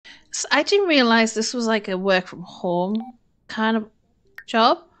I didn't realize this was like a work from home kind of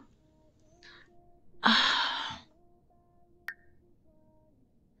job.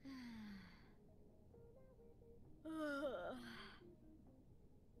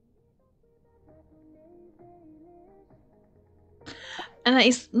 And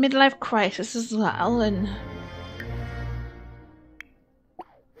it's midlife crisis as well, and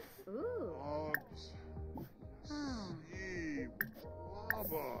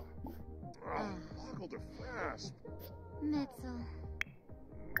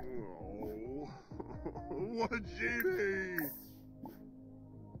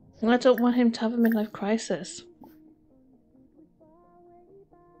I don't want him to have a midlife crisis.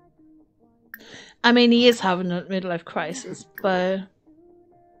 I mean, he is having a midlife crisis, but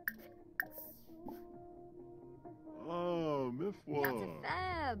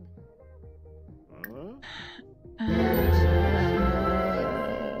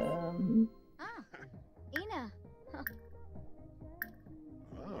Ina.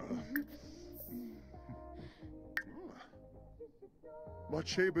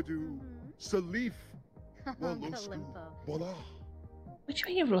 Machebadu Salif Walosku Bola. what do you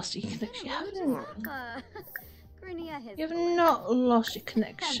mean you've lost your connection? You have You not lost your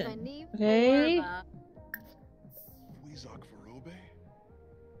connection, okay? Weezak Varobe?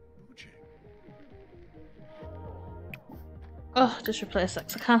 Uche. Oh, just replace that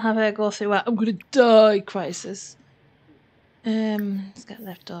 'cause I can't have her go through a I'm gonna die crisis. Let's get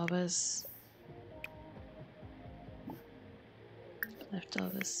leftovers.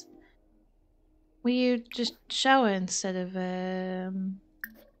 Leftovers. Will you just shower instead of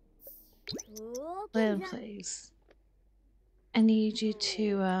playing, please? I need you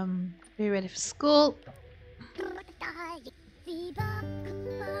to be ready for school.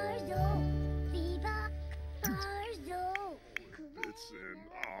 It's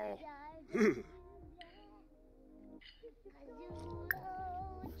in.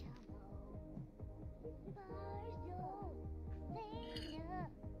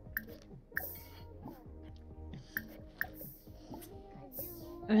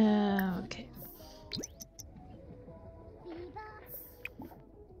 Oh. Okay.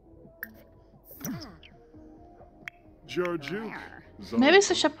 Jarjuk. Maybe I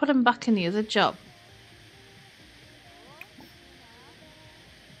should put him back in the other job.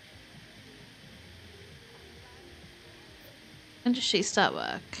 When does she start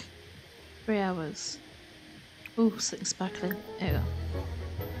work? 3 hours. Ooh, something sparkling. There you go.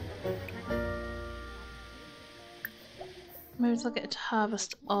 Maybe I'll get to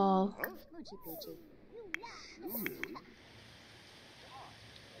harvest all.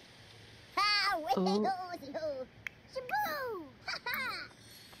 Ooh.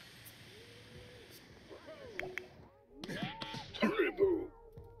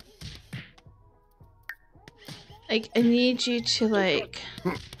 Like, I need you to, like,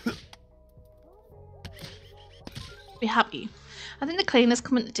 be happy. I think the cleaner's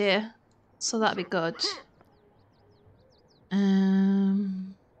coming today, so that'd be good.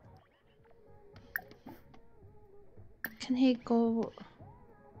 Can he go?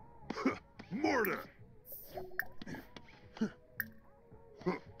 Mortar.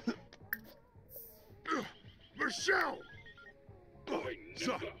 Michelle.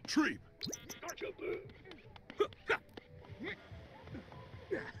 Treep.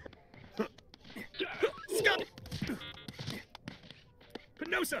 Scott.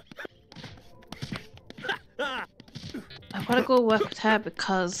 Penosa. I've got to go work with her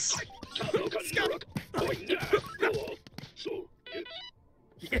because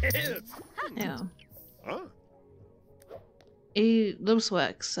yeah, he loves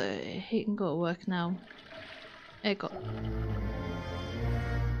work, so he can go to work now. There you go.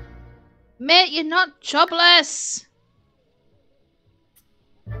 Mate, you're not jobless!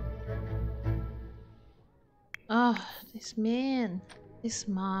 Oh, this man. This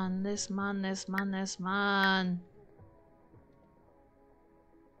man.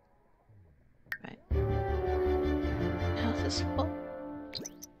 Right. Health is full.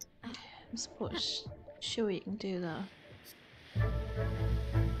 I'm supposed to sure you can do that.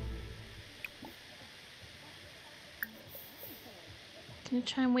 Can you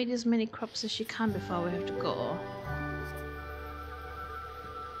try and weed as many crops as you can before we have to go?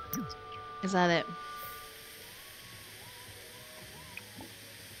 Is that it?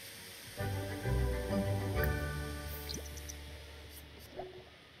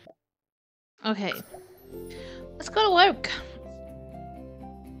 Okay. Let's go to work.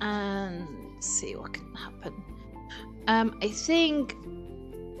 And see what can happen. I think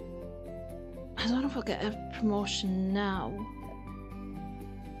I don't know if I'll get a promotion now.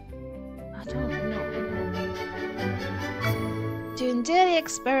 I don't know. Doing daily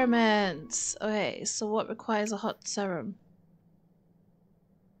experiments. Okay, so what requires a hot serum?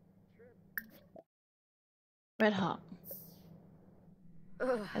 Red hot.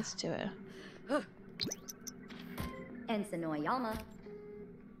 Let's do it. Ensanoyama.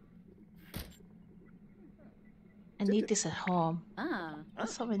 I need this at home. Ah.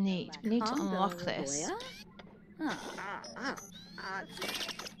 That's what we need. We need to unlock this.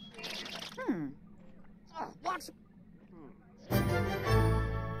 What?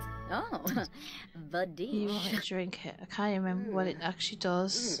 Oh, the You want me to drink it? I can't remember what it actually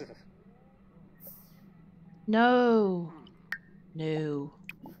does. No. No.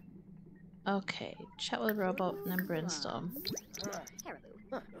 Okay, chat with a robot and then brainstorm.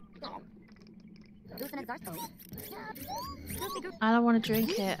 I don't want to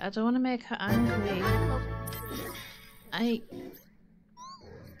drink it. I don't want to make her angry.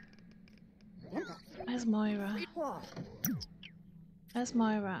 Where's Moira? Where's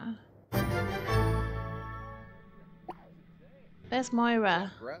Moira? Where's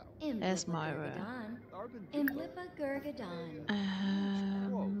Moira? There's Moira. Imblipa Gurgadon.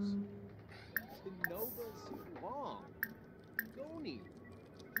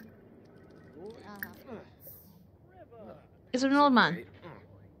 Is there an old man?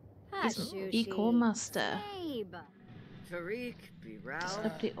 He's an Hashushi. eco-master. Babe. Tariq, There's Birao,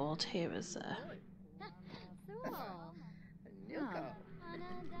 nobody old here, is there?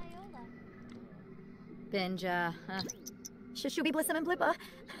 Benja. Shashubi Blissum and Blippa.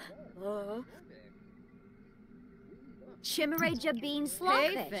 Chimere Jabeen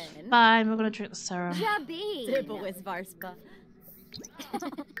Slawfish. Fine, we're gonna drink the serum. Jabeen. Dibblewis Varspa.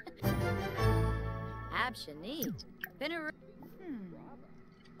 Abshani. Binner.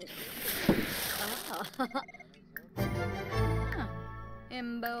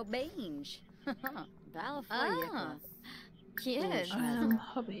 Imbo Bange. Balfour. Kids.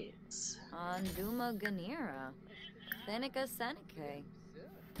 Hobbies. Anduma Ganira. Seneca Seneca.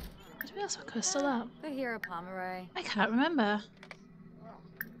 Did we ask for crystal up? Bahira Pomeroy. I can't remember.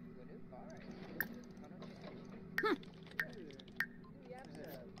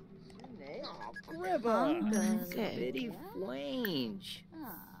 Okay. Bitty Flange,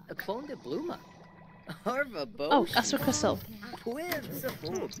 a clone de Bluma, Harva Bo. Oh, ask for crystal. Quibs,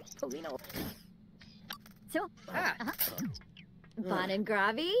 Polino. So, Ah, Bon and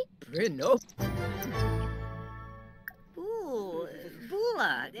Gravi. Brino. Ooh,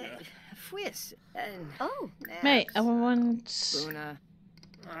 Bula, Fwiss, Oh, Mate, I want... Luna,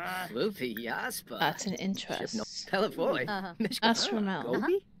 Luffy, Yaspa. That's an interest. Pelafoy, Ask for Mel.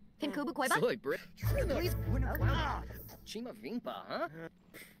 Gobi, Pinkuba Koiba. Soy Brit, Chima Vimpa, huh?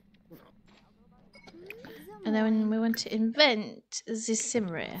 And then when we want to invent the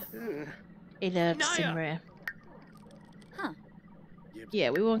Simre. He loves Simre. Huh. Yeah,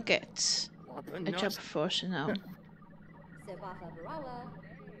 we won't get a job promotion now.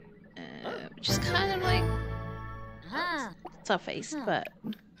 Which is kind of like Ah, tough face, but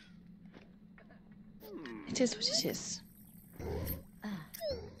it is what it is.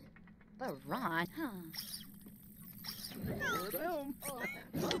 Baron.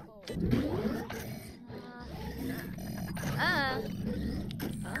 Huh.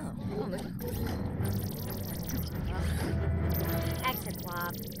 Exit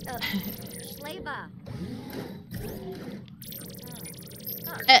Bob. Schleba.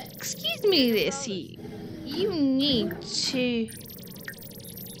 Excuse me, Lissy. You need to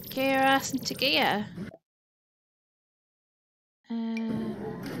get your ass into gear.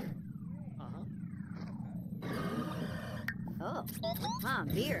 Oh,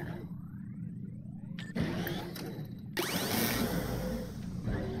 Vera.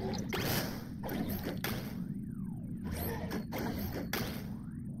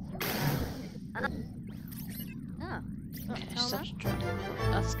 Just have to drop.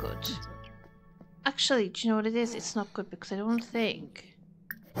 That's good. Actually, do you know what it is? It's not good because I don't think.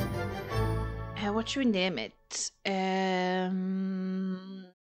 What should we name it? I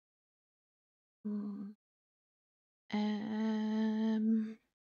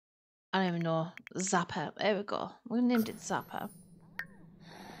don't even know. Zapper. There we go. We named it Zapper.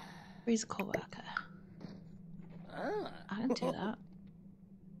 Bree's a co-worker. I can do that.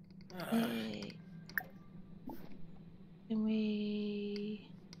 Hey. Can we...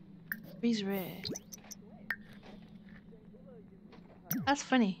 Bree's Ray. That's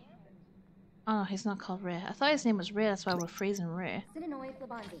funny. Oh no, he's not called Ray. I thought his name was Ray, that's why we're freezing Ray.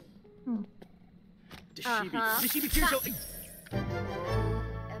 Hmm.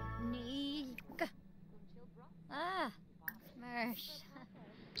 Ah, Mersh.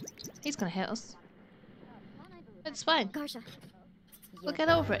 He's gonna hit us. It's fine. Garsha. We'll get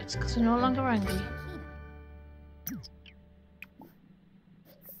over it, because we're no longer angry.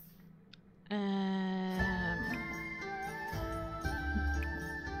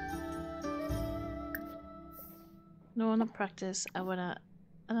 No one to practice. I wanna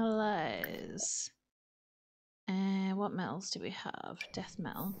analyze. What metals do we have? Death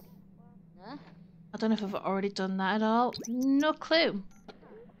metal. Huh? I don't know if I've already done that at all. No clue.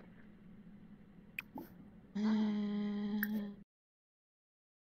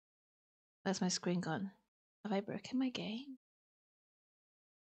 Where's my screen gone? Have I broken my game?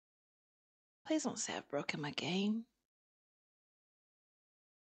 Please don't say I've broken my game.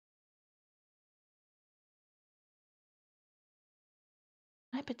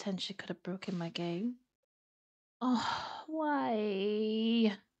 I potentially could have broken my game. Oh,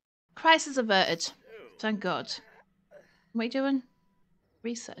 why? Crisis averted. Thank God. What are you doing?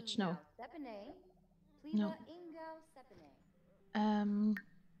 Research? No. No.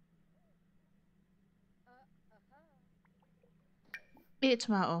 Eat a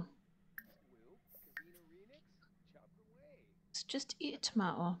tomato. Let's just eat a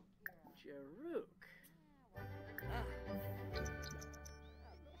tomato. Jaruk.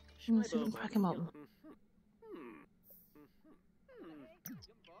 Let's see if we can crack him open.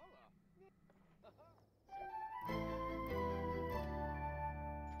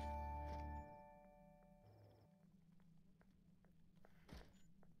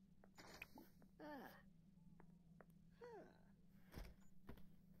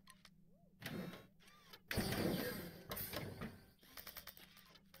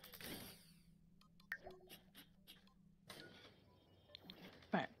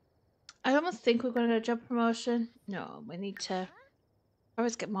 Right. I don't think we're going to get a job promotion. No, we need to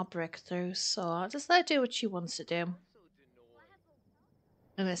always get more breakthroughs. So I'll just let her do what she wants to do.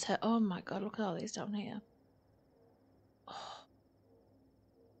 And it's her. Oh my God, look at all these down here. Oh.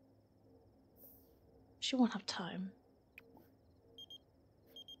 She won't have time.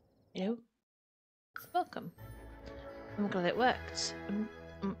 Hello. Welcome. I'm glad it worked.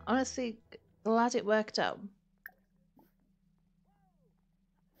 I'm honestly glad it worked out.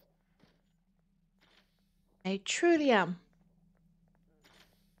 I truly am.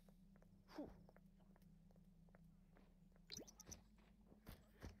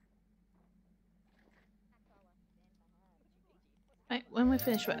 Right, when we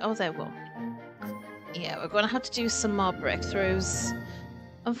finish work. Oh, there we go. Yeah, we're going to have to do some more breakthroughs.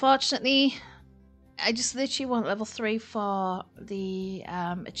 Unfortunately, I just literally want level 3 for the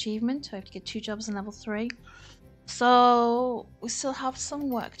achievement. I have to get 2 jobs in level 3. So we still have some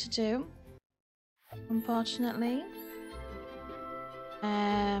work to do. Unfortunately.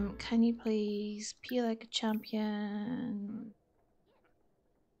 Can you please peel like a champion?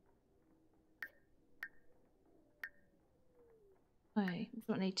 Wait, we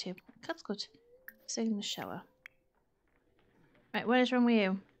don't need to. That's good. Stay in the shower. Right, what is wrong with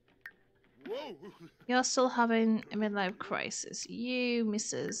you? You're still having a midlife crisis. You,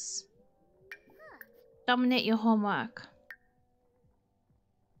 Mrs. Dominate your homework.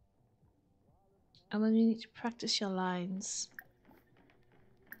 And then you need to practice your lines.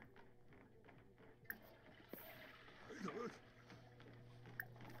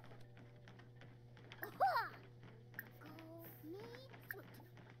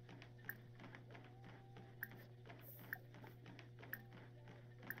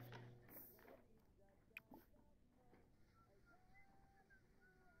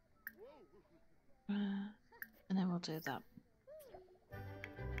 And then we'll do that.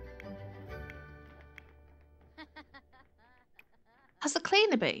 Has the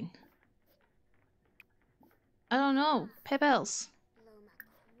cleaner been? I don't know. Pay bills.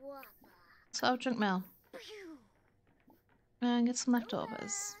 So I'll drink milk. And get some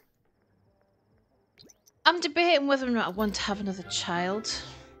leftovers. I'm debating whether or not I want to have another child.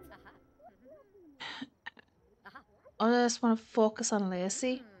 Or I just want to focus on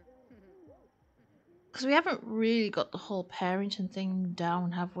Lacey. Because we haven't really got the whole parenting thing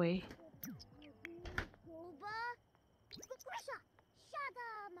down, have we?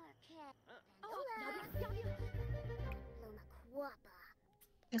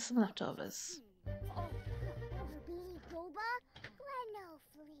 Get some leftovers.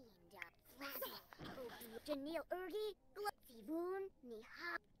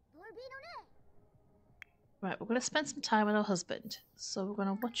 Right, we're going to spend some time with our husband. So we're going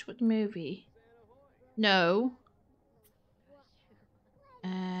to watch what movie? No.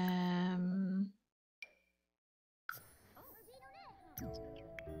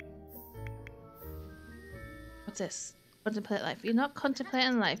 What's this? Contemplate life. You're not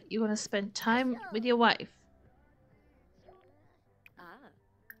contemplating life. You want to spend time with your wife. Ah.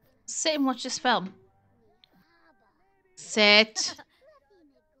 Sit and watch this film. Sit.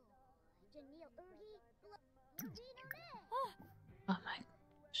 Oh my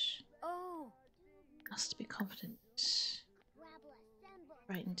gosh. Oh. Has to be confident.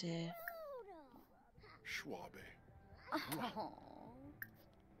 Right, dear. Schwabe. Oh.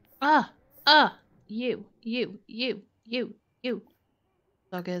 You.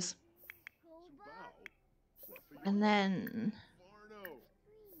 Doggers. And then...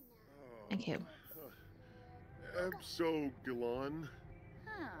 Thank you. Ebso-Galan.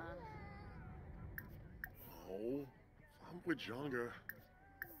 Huh. Oh, Famwajanga.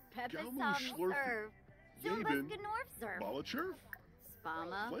 Peppa Gamu Sam Schlurf- Serve. Yaben. Zumba's Gnorf Serve. Balacherv.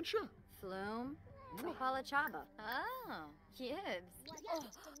 Spama. Flencha. Flume. Mwah. Palachaba. Oh. Gibbs. Oh.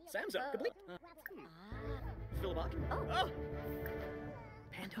 Sam's up. Complete. Ah. Philibot. Oh. Oh.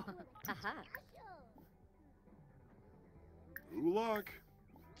 Pando. Aha. Ulak.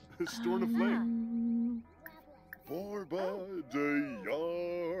 Storn of Flame. Borba de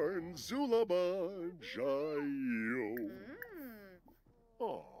Yarn. Zulaba Jayo. Mm.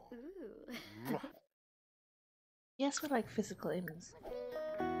 Oh. Ooh. Mwah. Yes, we like physical items.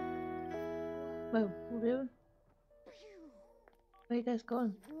 Whoa, what are we doing? Where you guys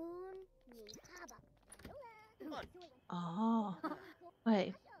going? Oh,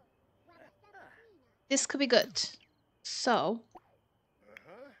 wait. This could be good. So,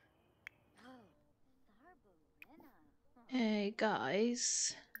 hey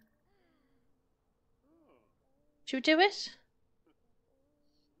guys. Should we do it?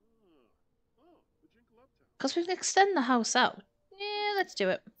 Because we can extend the house out. Yeah, let's do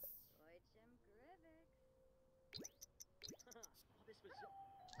it.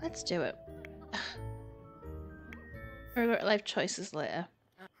 Let's do it. Regret life choices later.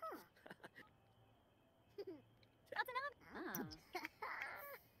 Ah.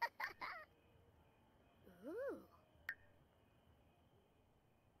 Ooh.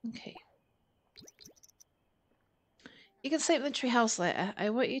 Okay. You can sleep in the treehouse later. I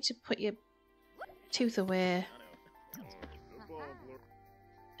want you to put your tooth away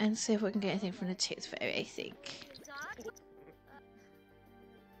and see if we can get anything from the tooth fairy, I think.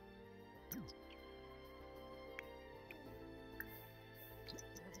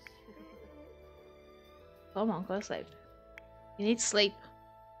 Come on, go to sleep. You need sleep.